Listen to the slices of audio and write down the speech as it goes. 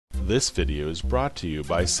This video is brought to you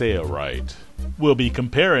by Sailrite. We'll be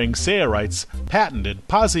comparing Sailrite's patented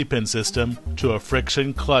Posi-Pin system to a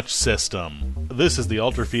friction clutch system. This is the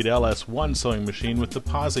Ultrafeed LS1 sewing machine with the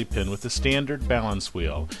Posi-Pin with the standard balance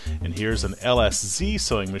wheel. And here's an LSZ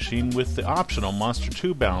sewing machine with the optional Monster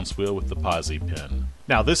 2 balance wheel with the Posi-Pin.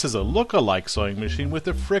 Now this is a look-alike sewing machine with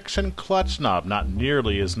a friction clutch knob, not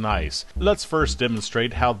nearly as nice. Let's first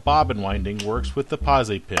demonstrate how bobbin winding works with the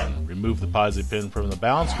Posi-Pin. Remove the Posi-Pin from the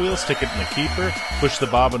balance wheel, stick it in the keeper, push the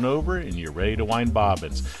bobbin over, and you're ready to wind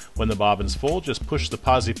bobbins. When the bobbin's full, just push the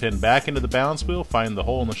Posi-Pin back into the balance wheel, find the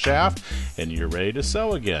hole in the shaft, and you're ready to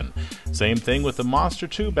sew again. Same thing with the Monster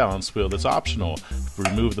 2 balance wheel that's optional.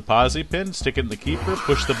 Remove the Posi-Pin, stick it in the keeper,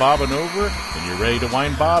 push the bobbin over, and you're ready to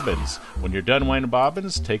wind bobbins. When you're done winding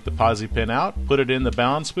bobbins, take the Posi-Pin out, put it in the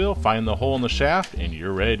balance wheel, find the hole in the shaft, and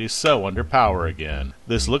you're ready to sew under power again.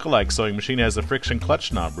 This look-alike sewing machine has a friction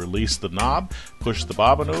clutch knob. Release the knob, push the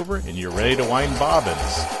bobbin over, and you're ready to wind bobbins.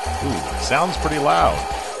 Ooh, sounds pretty loud.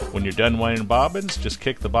 When you're done winding bobbins, just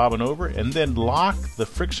kick the bobbin over and then lock the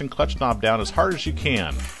friction clutch knob down as hard as you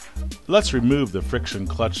can. Let's remove the friction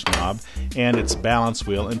clutch knob and its balance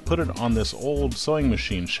wheel and put it on this old sewing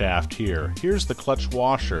machine shaft here. Here's the clutch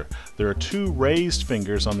washer. There are two raised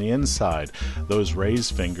fingers on the inside. Those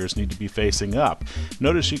raised fingers need to be facing up.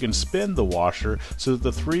 Notice you can spin the washer so that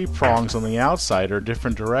the three prongs on the outside are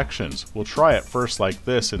different directions. We'll try it first like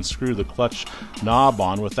this and screw the clutch knob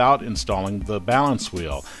on without installing the balance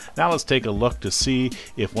wheel. Now let's take a look to see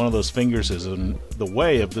if one of those fingers is in the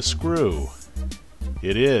way of the screw.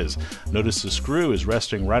 It is. Notice the screw is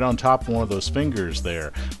resting right on top of one of those fingers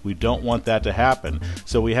there. We don't want that to happen.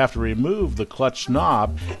 So we have to remove the clutch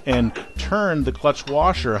knob and turn the clutch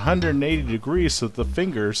washer 180 degrees so that the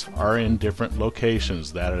fingers are in different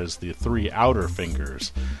locations. That is the three outer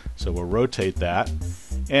fingers. So we'll rotate that.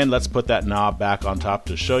 And let's put that knob back on top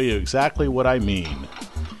to show you exactly what I mean.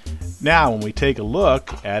 Now, when we take a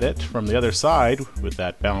look at it from the other side, with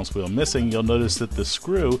that balance wheel missing, you'll notice that the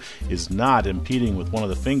screw is not impeding with one of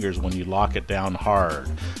the fingers when you lock it down hard.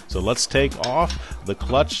 So let's take off the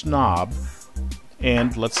clutch knob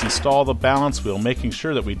and let's install the balance wheel, making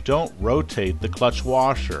sure that we don't rotate the clutch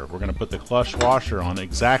washer. We're going to put the clutch washer on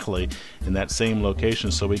exactly in that same location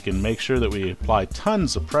so we can make sure that we apply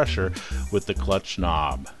tons of pressure with the clutch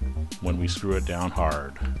knob when we screw it down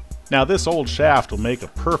hard. Now this old shaft will make a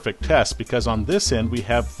perfect test because on this end we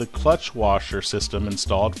have the clutch washer system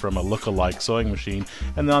installed from a look-alike sewing machine,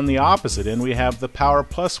 and on the opposite end we have the Power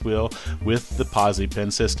Plus wheel with the Posi-Pin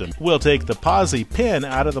system. We'll take the Posi-Pin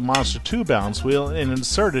out of the Monster 2 balance wheel and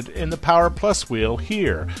insert it in the Power Plus wheel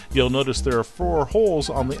here. You'll notice there are 4 holes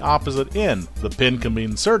on the opposite end. The pin can be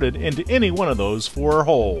inserted into any one of those 4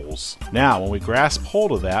 holes. Now when we grasp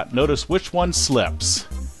hold of that, notice which one slips.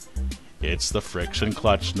 It's the friction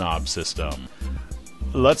clutch knob system.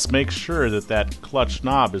 Let's make sure that that clutch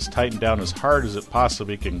knob is tightened down as hard as it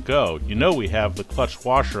possibly can go. You know we have the clutch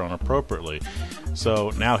washer on appropriately.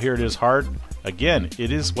 So now here it is hard. Again,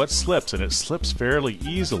 it is what slips, and it slips fairly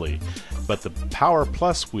easily. But the Power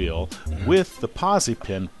Plus wheel with the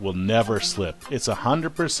Posi-Pin will never slip. It's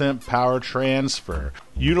 100% power transfer.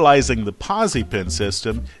 Utilizing the Posi-Pin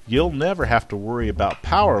system, you'll never have to worry about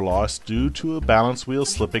power loss due to a balance wheel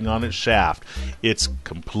slipping on its shaft. It's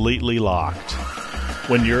completely locked.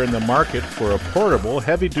 When you're in the market for a portable,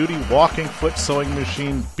 heavy-duty walking foot sewing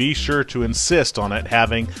machine, be sure to insist on it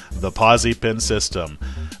having the Posi-Pin system.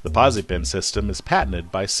 The Posi-Pin system is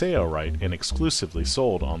patented by Sailrite and exclusively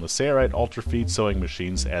sold on the Sailrite Ultrafeed sewing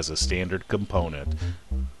machines as a standard component.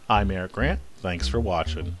 I'm Eric Grant. Thanks for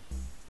watching.